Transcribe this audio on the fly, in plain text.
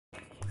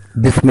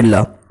బిస్మిల్లా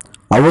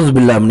అవుజ్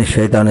బిల్లా మినష్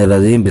షైతానిర్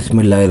రజీం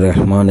బిస్మిల్లాహిర్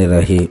రహ్మానిర్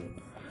రహీం.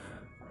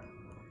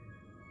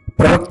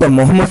 ప్రవక్త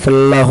ముహమ్మద్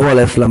సల్లల్లాహు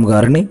అలైహి వసల్లం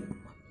గారిని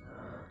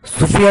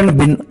సుఫియాన్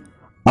బిన్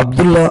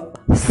అబ్దుల్లా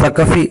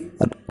సకఫీ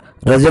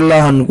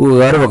రజల్లాహు అన్హు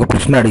గారు ఒక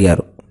ప్రశ్న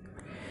అడిగారు.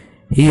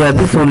 ఈ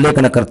హదీస్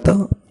ఉల్లేఖనకర్త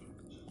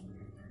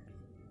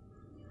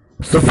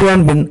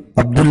సుఫియాన్ బిన్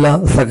అబ్దుల్లా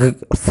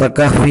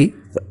సకఫీ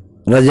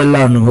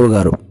రజల్లాహు అన్హు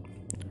గారు.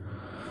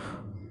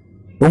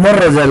 ఉమర్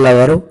రజల్లా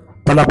గారు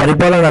తన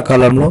పరిపాలనా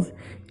కాలంలో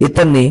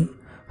ఇతన్ని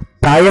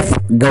తాయఫ్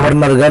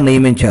గవర్నర్గా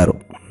నియమించారు.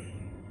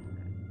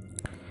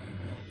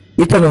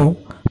 ఇతను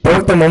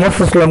ప్రవక్త ముహమ్మద్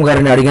సల్లల్లాహు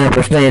గారిని అడిగిన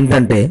ప్రశ్న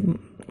ఏంటంటే,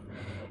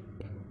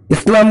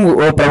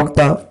 ఓ ప్రవక్త,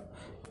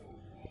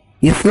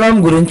 ఇస్లాం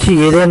గురించి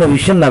ఏదైనా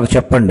విషయం నాకు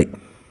చెప్పండి,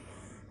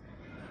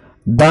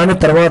 దాని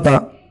తర్వాత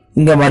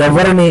ఇంకా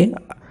మరెవరిని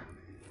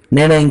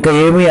నేను ఇంకా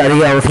ఏమీ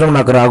అడిగే అవసరం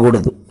నాకు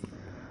రాకూడదు,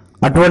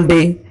 అటువంటి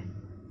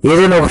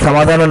ఏదైనా ఒక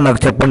సమాధానం నాకు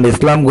చెప్పండి,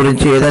 ఇస్లాం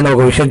గురించి ఏదైనా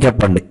ఒక విషయం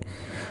చెప్పండి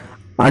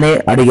అని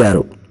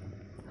అడిగారు.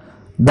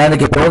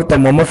 దానికి ప్రవక్త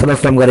ముహమ్మద్ సల్లల్లాహు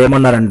అలైహి వసల్లం గారు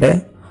ఏమన్నారంటే,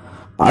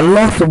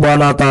 అల్లాహ్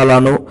సుబ్హానహు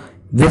తాలాను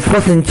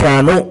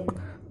విశ్వసించాను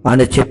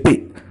అని చెప్పి,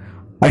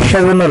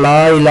 అష్హదు లా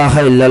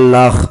ఇలాహా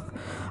ఇల్లల్లాహ్,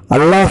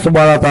 అల్లాహ్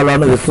సుబ్హానహు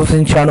తాలాను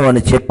విశ్వసించాను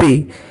అని చెప్పి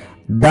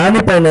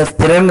దానిపైన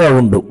స్థిరంగా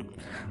ఉండు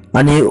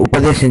అని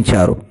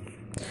ఉపదేశించారు.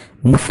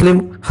 ముస్లిం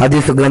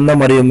హదీసు గ్రంథం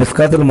మరియు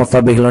మిస్కాతుల్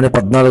మసాబిహ్లోని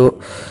 14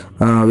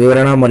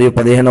 వివరణ మరియు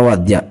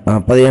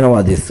 15వ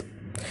హదీస్.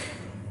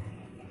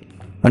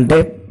 అంటే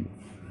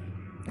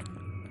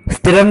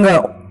స్థిరంగా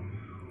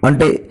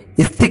అంటే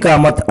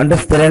ఇస్తికామత్ అంటే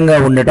స్థిరంగా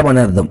ఉండటం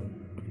అని అర్థం,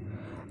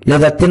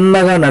 లేదా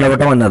తిన్నగా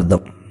నడవటం అని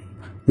అర్థం,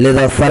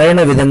 లేదా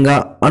సరైన విధంగా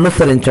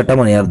అనుసరించటం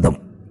అని అర్థం.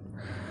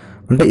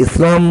 అంటే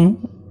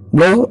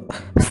ఇస్లాంలో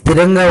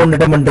స్థిరంగా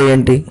ఉండటం అంటే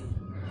ఏంటి,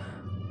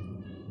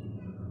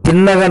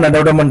 తిన్నగా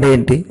నడవడం అంటే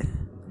ఏంటి,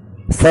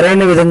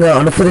 సరైన విధంగా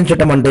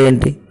అనుసరించటం అంటే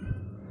ఏంటి?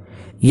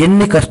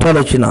 ఎన్ని కష్టాలు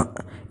వచ్చినా,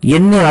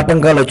 ఎన్ని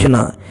ఆటంకాలు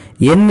వచ్చినా,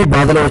 ఎన్ని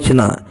బాధలు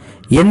వచ్చినా,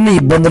 ఎన్ని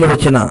ఇబ్బందులు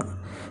వచ్చినా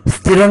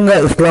స్థిరంగా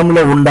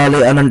ఇస్లాంలో ఉండాలి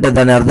అని అంటే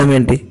దాని అర్థం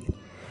ఏంటి?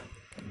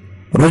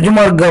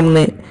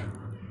 రుజుమార్గంని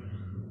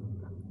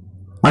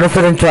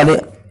అనుసరించాలి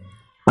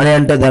అని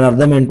అంటే దాని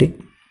అర్థం ఏంటి?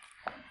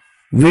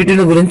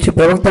 వీటిని గురించి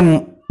ప్రవక్త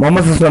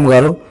ముహమ్మద్ సల్లల్లాహు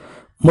గారు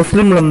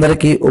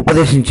ముస్లింలందరికీ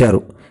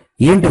ఉపదేశించారు.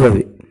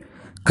 ఏంటివి?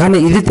 కానీ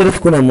ఇది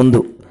తెలుసుకునే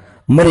ముందు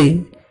మరి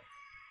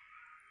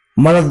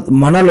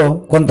మనలో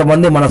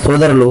కొంతమంది మన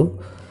సోదరులు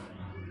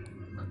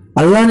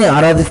అల్లాని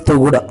ఆరాధిస్తూ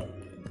కూడా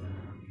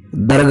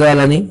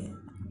దర్గాలని,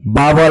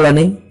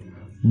 బాబాలని,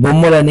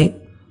 బొమ్మలని,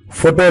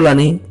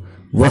 ఫోటోలని,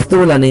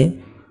 వస్తువులని,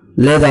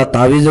 లేదా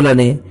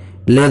తావీజులని,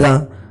 లేదా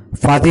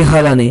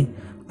ఫాతిహాలని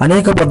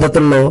అనేక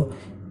పద్ధతుల్లో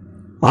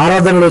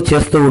ఆరాధనలు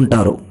చేస్తూ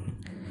ఉంటారు.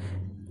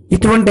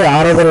 ఇటువంటి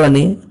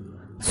ఆరాధనలని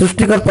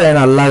సృష్టికర్త అయిన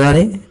అల్లా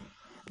కానీ,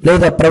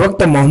 లేదా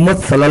ప్రవక్త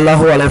ముహమ్మద్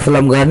సల్లల్లాహు అలైహి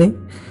వసల్లం కానీ,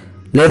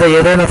 లేదా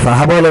ఏదైనా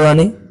సహాబాలు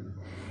కానీ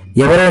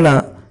ఎవరైనా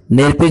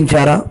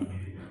నేర్పించారా,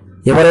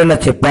 ఎవరైనా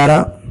చెప్పారా?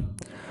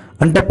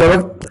 అంటే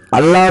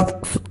అల్లా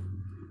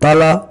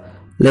తాలా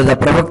లేదా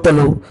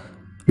ప్రవక్తలు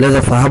లేదా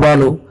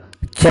సహాబాలు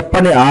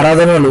చెప్పని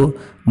ఆరాధనలు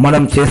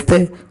మనం చేస్తే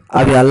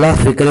అవి అల్లాహ్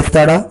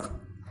స్వీకరిస్తాడా?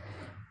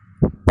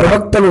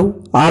 ప్రవక్తలు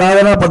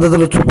ఆరాధనా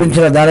పద్ధతులు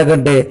చూపించిన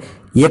దానికంటే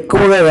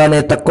ఎక్కువగా కానీ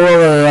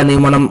తక్కువగా కానీ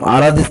మనం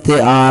ఆరాధిస్తే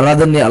ఆ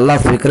ఆరాధనని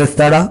అల్లాహ్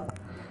స్వీకరిస్తాడా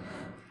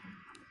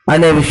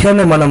అనే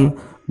విషయాన్ని మనం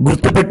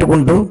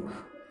గుర్తుపెట్టుకుంటూ,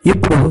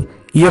 ఇప్పుడు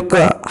ఈ యొక్క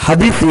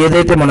హదీస్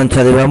ఏదైతే మనం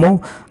చదివామో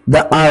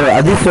ఆ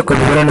హదీస్ యొక్క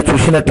వివరణ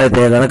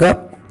చూసినట్లయితే కనుక,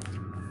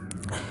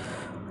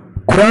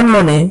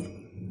 ఖురాన్లోని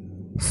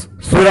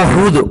సూరా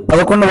హూద్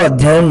 11వ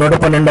అధ్యాయం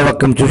 112వ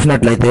వాక్యం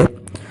చూసినట్లయితే,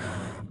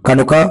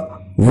 కనుక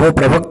ఓ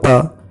ప్రవక్త,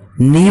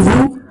 నీవు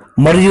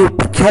మరియు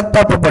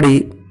పశ్చాత్తాపపడి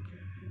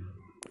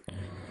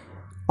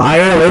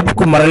ఆయన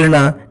వైపుకు మరలిన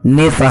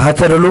నీ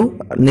సహచరులు,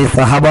 నీ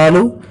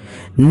సహాబాలు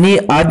నీ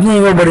ఆజ్ఞ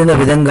ఇవ్వబడిన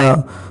విధంగా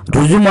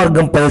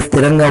రుజుమార్గంపై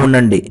స్థిరంగా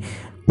ఉండండి.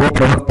 ఓ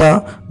ప్రవక్త,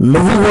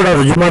 నువ్వు కూడా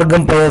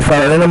రుజుమార్గంపై,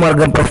 సరైన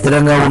మార్గంపై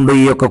స్థిరంగా ఉండు.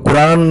 ఈ యొక్క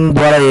ఖురాన్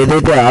ద్వారా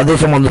ఏదైతే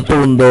ఆదేశం అందుతూ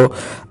ఉందో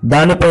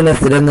దానిపైన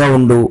స్థిరంగా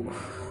ఉండు.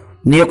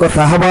 నీ యొక్క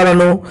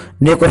సహాబాలను,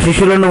 నీ యొక్క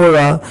శిష్యులను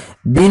కూడా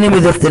దీని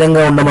మీద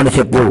స్థిరంగా ఉండమని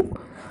చెప్పు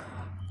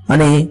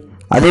అని.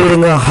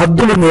 అదేవిధంగా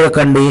హద్దులు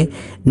మీరకండి,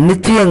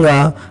 నిశ్చయంగా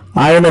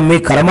ఆయన మీ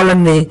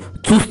కర్మలన్నీ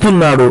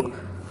చూస్తున్నాడు.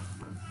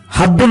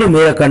 హద్దులు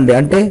మీరకండి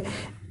అంటే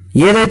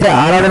ఏదైతే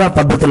ఆరాధనా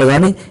పద్ధతులు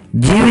కానీ,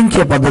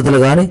 జీవించే పద్ధతులు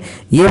కానీ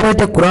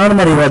ఏవైతే ఖురాన్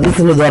మరియు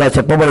హదీసుల ద్వారా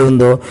చెప్పబడి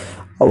ఉందో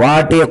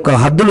వాటి యొక్క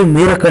హద్దులు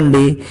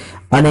మీరకండి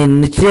అని.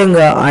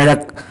 నిశ్చయంగా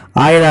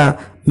ఆయన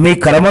మీ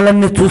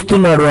కర్మలన్నీ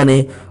చూస్తున్నాడు అని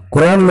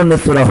ఖురాన్లోని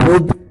సూరా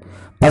హూద్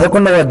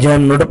 11వ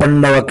అధ్యాయం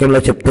 112వ వాక్యంలో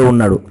చెప్తూ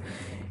ఉన్నాడు.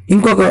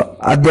 ఇంకొక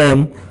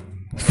అధ్యాయం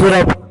సూరా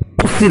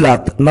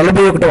ఫుస్సిలాత్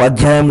 41వ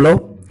అధ్యాయంలో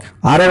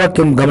 6వ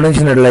వాక్యం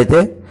గమనించినట్లయితే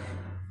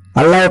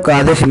అల్లాహ్ యొక్క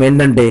ఆదేశం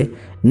ఏంటంటే,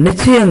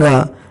 నిశ్చయంగా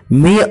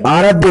మీ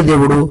ఆరాధ్య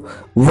దేవుడు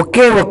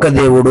ఒకే ఒక్క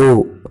దేవుడు,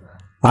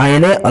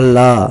 ఆయనే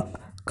అల్లా.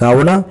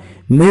 కావున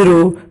మీరు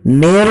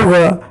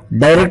నేరుగా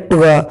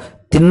డైరెక్టుగా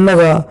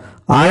తిన్నగా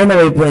ఆయన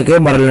వైపునకే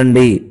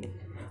మరలండి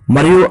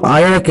మరియు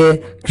ఆయనకే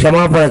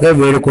క్షమాపణకై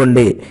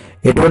వేడుకోండి.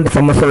 ఎటువంటి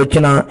సమస్య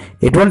వచ్చినా,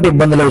 ఎటువంటి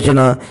ఇబ్బందులు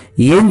వచ్చినా,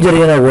 ఏం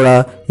జరిగినా కూడా,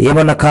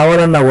 ఏమన్నా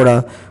కావాలన్నా కూడా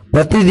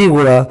ప్రతిదీ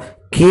కూడా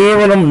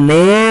కేవలం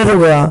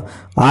నేరుగా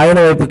ఆయన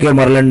వైపుకే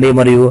మరలండి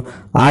మరియు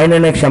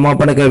ఆయననే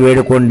క్షమాపణకై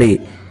వేడుకోండి.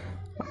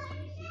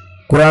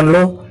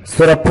 ఖురాన్లో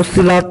సూరా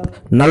ఫుస్సిలాత్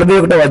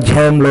 41వ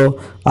అధ్యాయంలో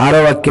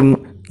 6వ వాక్యం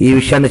ఈ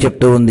విషయాన్ని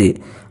చెప్తూ ఉంది.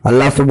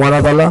 అల్లాహ్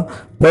సుబ్హానహు వ తఆలా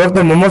ప్రవక్త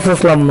ముహమ్మద్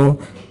సల్లల్లాహు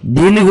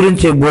దీని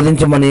గురించి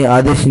బోధించమని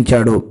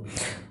ఆదేశించాడు.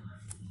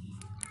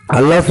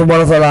 అల్లాహ్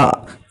సుబ్హానహు వ తఆలా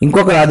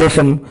ఇంకొక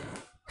ఆదేశం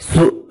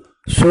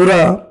సూరా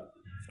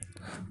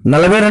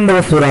 42వ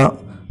సూరా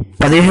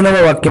 15వ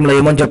వాక్యంలో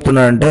ఏమని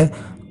చెప్తున్నాడంటే,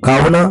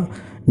 కావున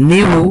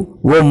నీవు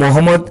ఓ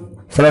ముహమ్మద్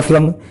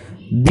సల్లల్లాహు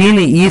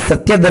దీని ఈ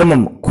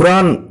సత్యధర్మం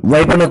ఖురాన్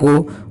వైపునకు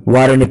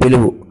వారిని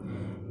పిలువు.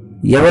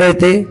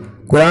 ఎవరైతే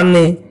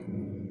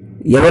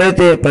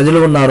ప్రజలు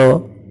ఉన్నారో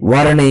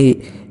వారిని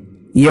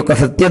ఈ యొక్క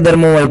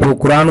సత్యధర్మం వైపు,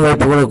 ఖురాన్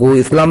వైపునకు,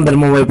 ఇస్లాం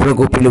ధర్మం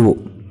వైపునకు పిలువు.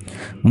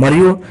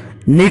 మరియు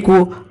నీకు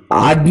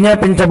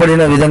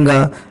ఆజ్ఞాపించబడిన విధంగా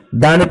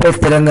దానిపై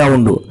స్థిరంగా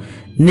ఉండు.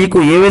 నీకు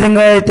ఏ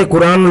విధంగా అయితే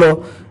ఖురాన్లో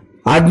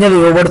ఆజ్ఞలు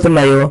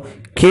ఇవ్వబడుతున్నాయో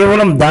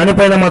కేవలం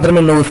దానిపైన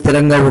మాత్రమే నువ్వు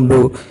స్థిరంగా ఉండు.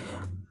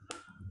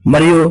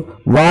 మరియు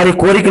వారి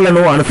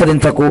కోరికలను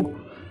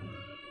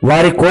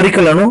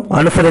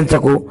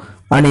అనుసరించకు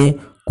అని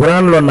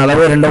ఖురాన్లో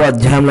 42వ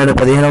అధ్యాయంలోని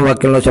 15వ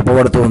వాక్యంలో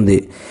చెప్పబడుతూ ఉంది.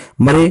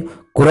 మరి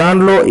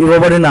ఖురాన్లో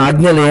ఇవ్వబడిన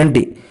ఆజ్ఞలు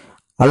ఏంటి?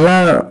 అల్లా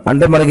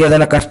అంటే మనకి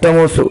ఏదైనా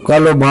కష్టము,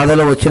 సుఖాలు,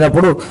 బాధలు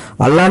వచ్చినప్పుడు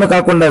అల్లాను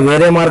కాకుండా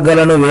వేరే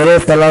మార్గాలను, వేరే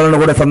స్థలాలను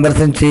కూడా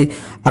సందర్శించి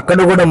అక్కడ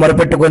కూడా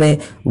మొరపెట్టుకొని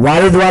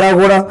వారి ద్వారా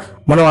కూడా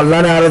మనం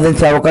అల్లాని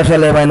ఆరాధించే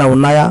అవకాశాలు ఏమైనా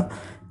ఉన్నాయా,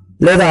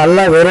 లేదా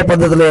అల్లా వేరే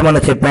పద్ధతిలో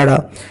ఏమైనా చెప్పాడా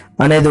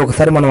అనేది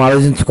ఒకసారి మనం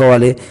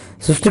ఆలోచించుకోవాలి.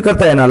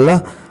 సృష్టికర్త అయిన అల్లా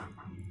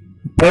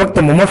ప్రవక్త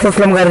ముహమ్మద్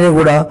సల్లల్లాహు గారిని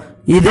కూడా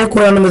ఇదే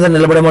ఖురాన్ మీద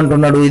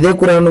నిలబడమంటున్నాడు. ఇదే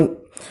ఖురాన్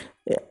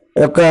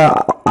యొక్క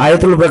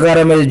ఆయతుల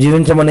ప్రకారం మీద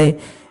జీవించమని,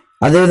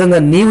 అదేవిధంగా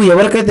నీవు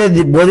ఎవరికైతే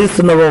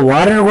బోధిస్తున్నావో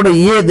వారిని కూడా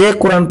ఇదే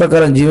ఖురాన్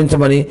ప్రకారం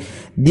జీవించమని,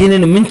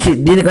 దీనిని మించి,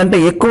 దీనికంటే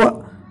ఎక్కువ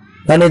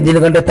కానీ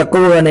దీనికంటే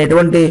తక్కువ కానీ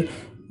ఎటువంటి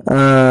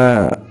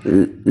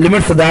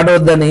లిమిట్స్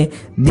దాటవద్దని,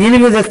 దీని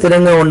మీద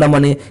స్థిరంగా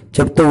ఉండమని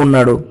చెప్తూ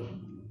ఉన్నాడు.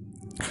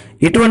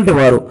 ఇటువంటి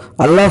వారు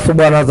అల్లాహ్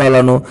సుబ్హానహు వ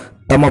తఆలాను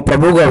తమ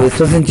ప్రభువుగా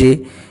విశ్వసించి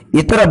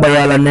ఇతర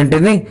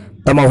భయాలన్నింటినీ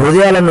తమ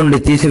హృదయాల నుండి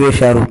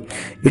తీసివేశారు.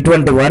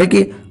 ఇటువంటి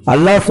వారికి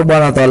అల్లాహ్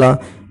సుబ్హానహు వ తఆలా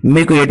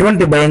మీకు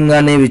ఎటువంటి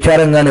భయంగానే,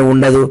 విచారంగానే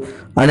ఉండదు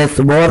అనే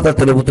శుభవార్త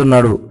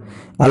తెలుపుతున్నాడు.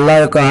 అల్లాహ్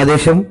యొక్క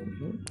ఆదేశం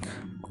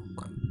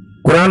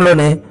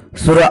ఖురాన్లోనే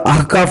సూరా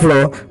అహ్కాఫ్లో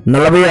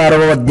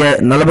 46వ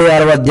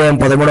అధ్యాయం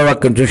 13వ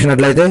వాక్యం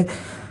చూసినట్లయితే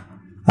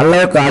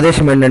అల్లాహ్ యొక్క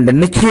ఆదేశం ఏంటంటే,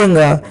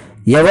 నిశ్చయంగా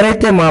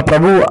ఎవరైతే మా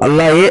ప్రభువు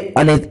అల్లాయే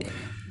అని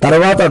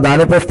తర్వాత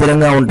దానిపై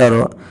స్థిరంగా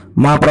ఉంటారో,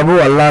 మా ప్రభువు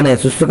అల్లానే,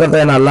 సృష్టికర్త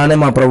అయిన అల్లానే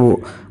మా ప్రభువు,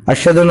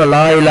 అష్హదు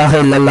లా ఇలాహ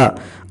ఇల్లల్లా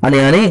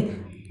అని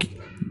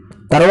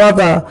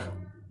తర్వాత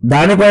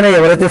దానిపైన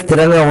ఎవరైతే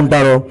స్థిరంగా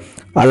ఉంటారో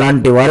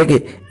అలాంటి వారికి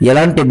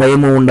ఎలాంటి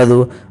భయము ఉండదు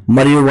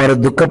మరియు వారు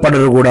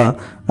దుఃఖపడరు కూడా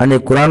అని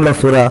ఖురాన్లో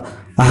సూరా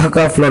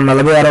అహ్కాఫ్లో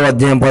 46వ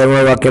అధ్యాయం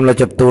 13వ వాక్యంలో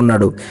చెప్తూ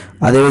ఉన్నాడు.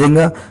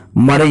 అదేవిధంగా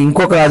మరి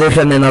ఇంకొక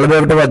ఆదేశాన్ని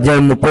 41వ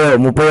అధ్యాయం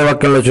 30వ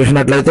వాక్యంలో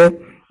చూసినట్లయితే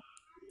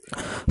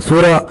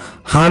సూరా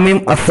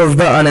హామీమ్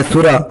అస్-సజ్దా అనే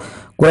సూరా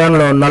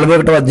ఖురాన్లో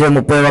 41వ అధ్యాయం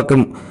 30వ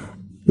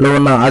వాక్యంలో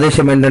ఉన్న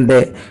ఆదేశం ఏంటంటే,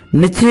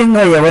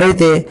 నిశ్చయంగా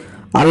ఎవరైతే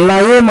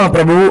అల్లాయే మా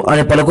ప్రభువు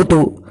అని పలుకుతూ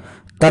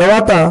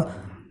తర్వాత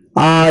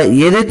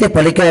ఏదైతే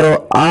పలికారో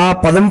ఆ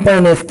పదం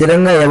పైన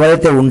స్థిరంగా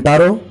ఎవరైతే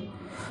ఉంటారో,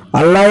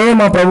 అల్లాయే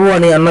మా ప్రభువు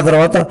అని అన్న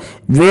తర్వాత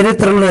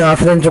వేరేతరుల్ని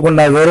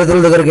ఆశ్రయించకుండా,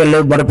 వేరేతరుల దగ్గరికి వెళ్ళి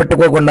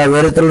బరపెట్టుకోకుండా,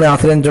 వేరేతరుల్ని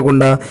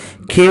ఆశ్రయించకుండా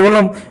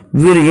కేవలం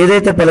వీరు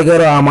ఏదైతే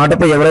పలికారో ఆ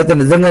మాటపై ఎవరైతే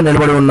నిజంగా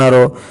నిలబడి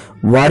ఉన్నారో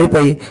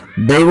వారిపై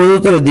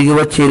దైవదూతలు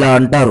దిగివచ్చి ఇలా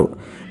అంటారు,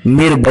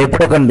 మీరు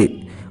భయపడకండి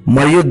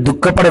మరియు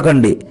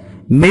దుఃఖపడకండి,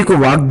 మీకు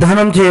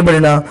వాగ్దానం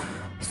చేయబడిన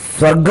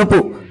స్వర్గపు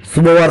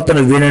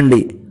శుభవార్తను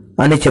వినండి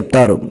అని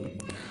చెప్తారు.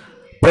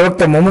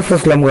 ప్రవక్త ముహమ్మద్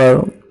సల్లల్లాహు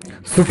గారు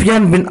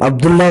సుఫియాన్ బిన్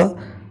అబ్దుల్లా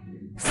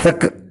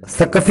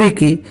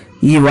సకఫీకి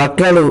ఈ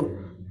వాక్యాలు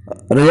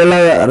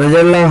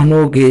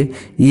రజల్లాహుకి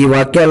ఈ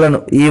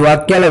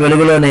వాక్యాల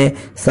వెలుగులోనే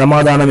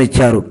సమాధానం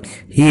ఇచ్చారు.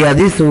 ఈ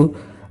హదీసు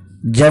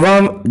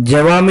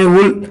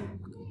జవామిఉల్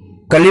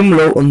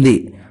కలీంలో ఉంది.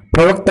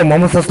 ప్రవక్త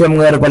ముహమ్మద్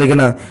సల్లల్లాహు గారు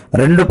పలికిన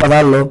 2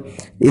 పదాల్లో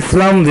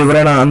ఇస్లాం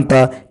వివరణ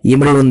అంతా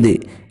ఇమిడి ఉంది.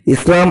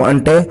 ఇస్లాం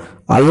అంటే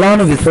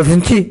అల్లాహ్ను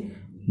విశ్వసించి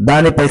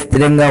దానిపై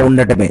స్థిరంగా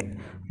ఉండటమే.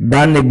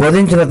 దాన్ని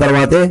బోధించిన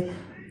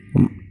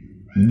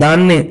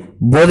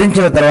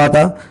తర్వాత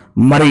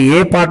మరి ఏ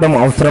పాఠం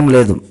అవసరం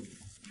లేదు.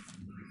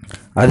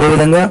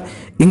 అదేవిధంగా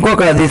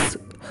ఇంకొక హదీస్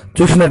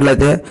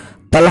చూసినట్లయితే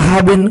తల్హా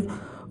బిన్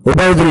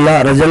ఉబైదుల్లా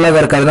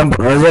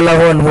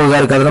రజల్లాహు అన్హు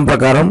గారి కథనం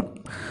ప్రకారం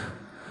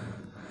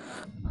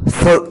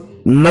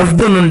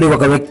నజ్ద్ నుండి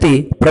ఒక వ్యక్తి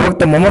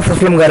ప్రవక్త ముహమ్మద్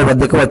సల్లల్లాహు గారి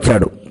వద్దకు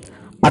వచ్చాడు.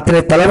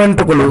 అతని తల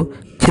వెంట్రుకలు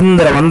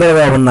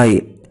చిందరవందరగా ఉన్నాయి.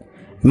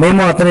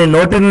 మేము అతని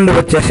నోటి నుండి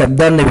వచ్చే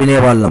శబ్దాన్ని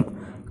వినేవాళ్ళం,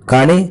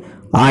 కానీ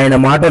ఆయన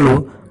మాటలు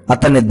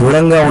అతన్ని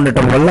దూరంగా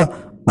ఉండటం వల్ల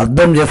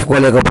అర్థం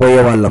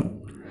చేసుకోలేకపోయేవాళ్ళం.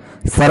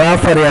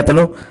 సరాసరి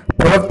అతను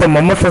ప్రవక్త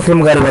ముహమ్మద్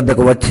అస్లం గారి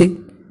వద్దకు వచ్చి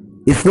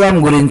ఇస్లాం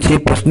గురించి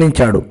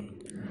ప్రశ్నించాడు.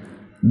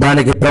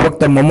 దానికి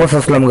ప్రవక్త ముహమ్మద్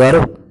అస్లం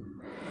గారు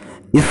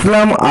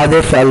ఇస్లాం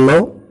ఆదేశాల్లో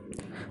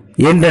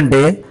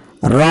ఏంటంటే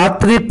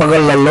రాత్రి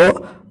పగళ్లలో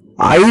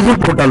 5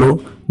 పూటలు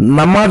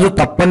నమాజు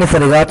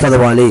తప్పనిసరిగా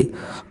చదవాలి.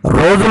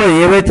 రోజులో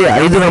ఏవైతే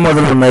 5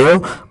 నమాజులు ఉన్నాయో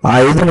ఆ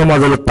 5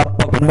 నమాజులు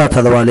తప్పకుండా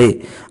చదవాలి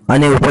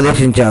అని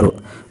ఉపదేశించారు.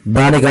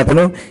 దానికి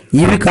అతను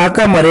ఇవి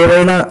కాక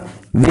మరేవైనా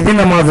విధి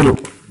నమాజులు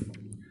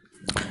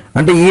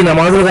అంటే ఈ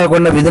నమాజులు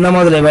కాకుండా విధి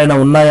నమాజులు ఏవైనా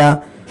ఉన్నాయా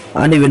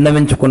అని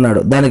విన్నవించుకున్నాడు.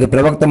 దానికి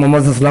ప్రవక్త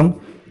ముహమ్మద్ అస్లం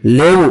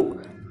లేవు,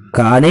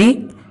 కానీ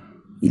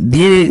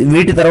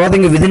వీటి తర్వాత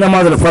ఇంక విధి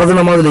నమాజులు ఫర్జు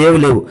నమాజులు ఏవి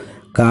లేవు,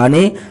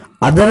 కానీ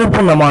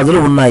అదనపు నమాజులు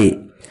ఉన్నాయి.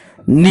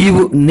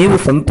 నీవు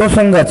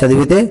సంతోషంగా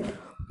చదివితే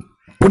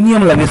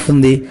పుణ్యం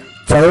లభిస్తుంది,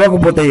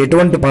 చదవకపోతే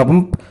ఎటువంటి పాపం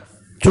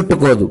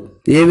చుట్టుకోదు.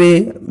 ఏవి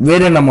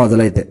వేరే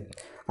నమాజులు అయితే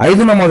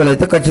 5 నమాజులు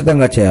అయితే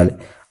ఖచ్చితంగా చేయాలి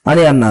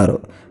అని అన్నారు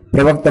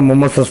ప్రవక్త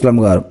ముహమ్మద్ అస్లం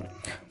గారు.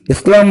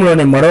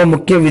 ఇస్లాంలోని మరో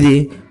ముఖ్య విధి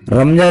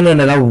రంజాన్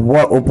నెల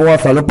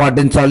ఉపవాసాలు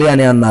పాటించాలి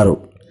అని అన్నారు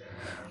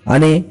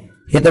అని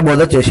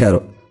హితబోధ చేశారు.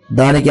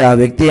 దానికి ఆ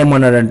వ్యక్తి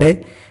ఏమన్నాడంటే,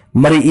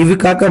 మరి ఇవి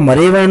కాక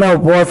మరేవైనా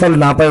ఉపవాసాలు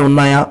నాపై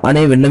ఉన్నాయా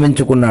అని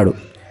విన్నవించుకున్నాడు.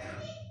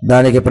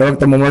 దానికి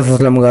ప్రవక్త ముహమ్మద్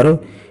అస్లం గారు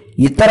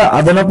ఇతర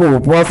అదనపు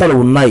ఉపవాసాలు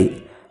ఉన్నాయి,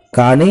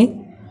 కానీ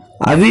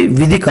అవి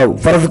విధి కావు,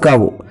 ఫర్జ్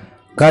కావు,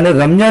 కానీ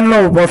రంజాన్లో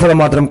ఉపవాసాలు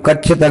మాత్రం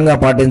ఖచ్చితంగా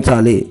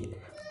పాటించాలి.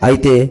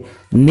 అయితే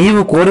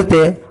నీవు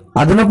కోరితే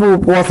అదనపు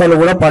ఉపవాసాలు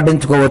కూడా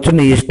పాటించుకోవచ్చు,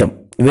 నీ ఇష్టం,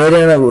 వేరే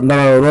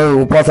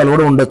ఉపవాసాలు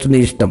కూడా ఉండొచ్చు, నీ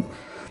ఇష్టం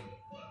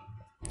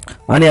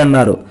అని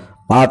అన్నారు.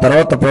 ఆ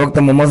తర్వాత ప్రవక్త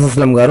ముహమ్మద్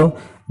అస్లం గారు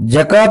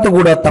జకాత్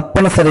కూడా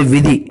తప్పనిసరి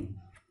విధి,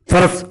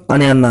 ఫర్జ్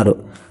అని అన్నారు.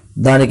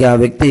 దానికి ఆ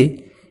వ్యక్తి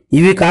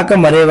ఇవి కాక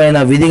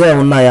మరేవైనా విధిగా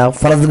ఉన్నాయా,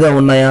 ఫర్జ్గా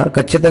ఉన్నాయా,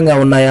 ఖచ్చితంగా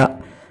ఉన్నాయా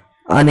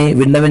అని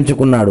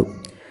విన్నవించుకున్నాడు.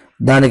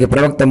 దానికి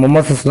ప్రవక్త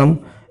ముహమ్మద్ అస్లం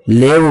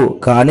లేవు,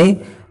 కానీ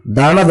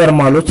దాన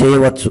ధర్మాలు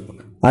చేయవచ్చు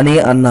అని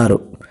అన్నారు.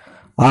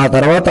 ఆ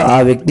తర్వాత ఆ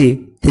వ్యక్తి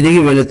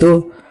తిరిగి వెళుతూ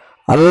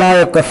అల్లా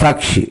యొక్క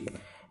సాక్షి,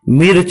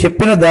 మీరు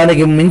చెప్పిన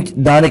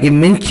దానికి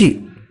మించి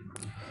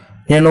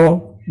నేను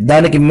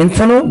దానికి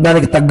మించను,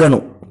 దానికి తగ్గను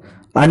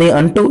అని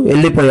అంటూ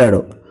వెళ్ళిపోయాడు.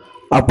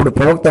 అప్పుడు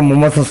ప్రవక్త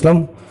ముహమ్మద్ అస్లం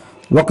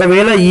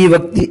ఒకవేళ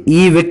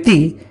ఈ వ్యక్తి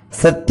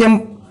సత్యం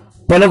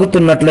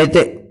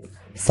పలుకుతున్నట్లయితే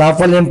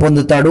సాఫల్యం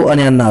పొందుతాడు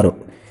అని అన్నారు.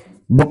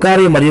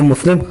 బుఖారీ మరియు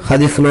ముస్లిం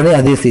హదీస్లోని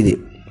హదీస్ ఇది.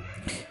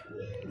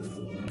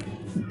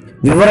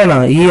 వివరణ: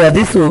 ఈ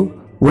హదీసు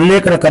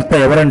ఉల్లేఖనకర్త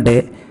ఎవరంటే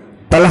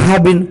తల్హా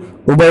బిన్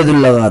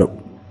ఉబైదుల్లా గారు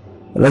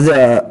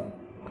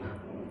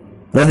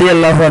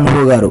రదియల్లాహు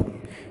అన్హు గారు.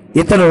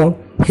 ఇతను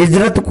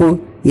హిజ్రత్కు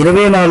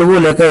 24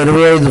 లేక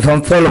 25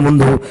 సంవత్సరాల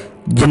ముందు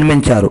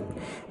జన్మించారు.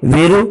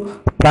 వీరు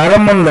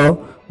ప్రారంభం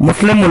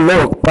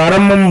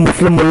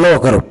ముస్లిముల్లో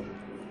ఒకరు.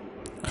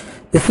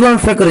 ఇస్లాం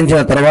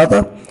స్వీకరించిన తర్వాత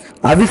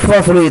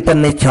అవిశ్వాసులు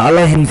ఇతన్ని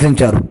చాలా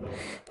హింసించారు.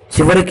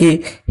 చివరికి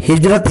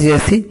హిజ్రత్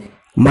చేసి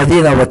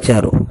మదీనా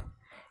వచ్చారు.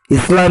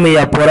 ఇస్లామీయ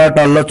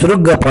పోరాటాల్లో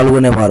చురుగ్గా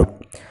పాల్గొనేవారు.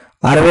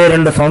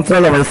 62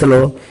 సంవత్సరాల వయసులో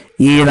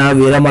ఈయన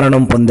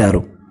వీరమరణం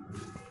పొందారు.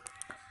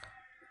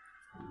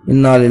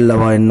 ఇన్నా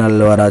లిల్లాహి వ ఇన్నా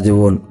ఇలైహి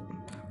రాజిఊన్.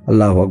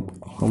 అల్లాహు అక్బర్.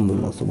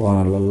 అల్హమ్దులిల్లాహ్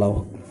సుబ్హానల్లాహ్.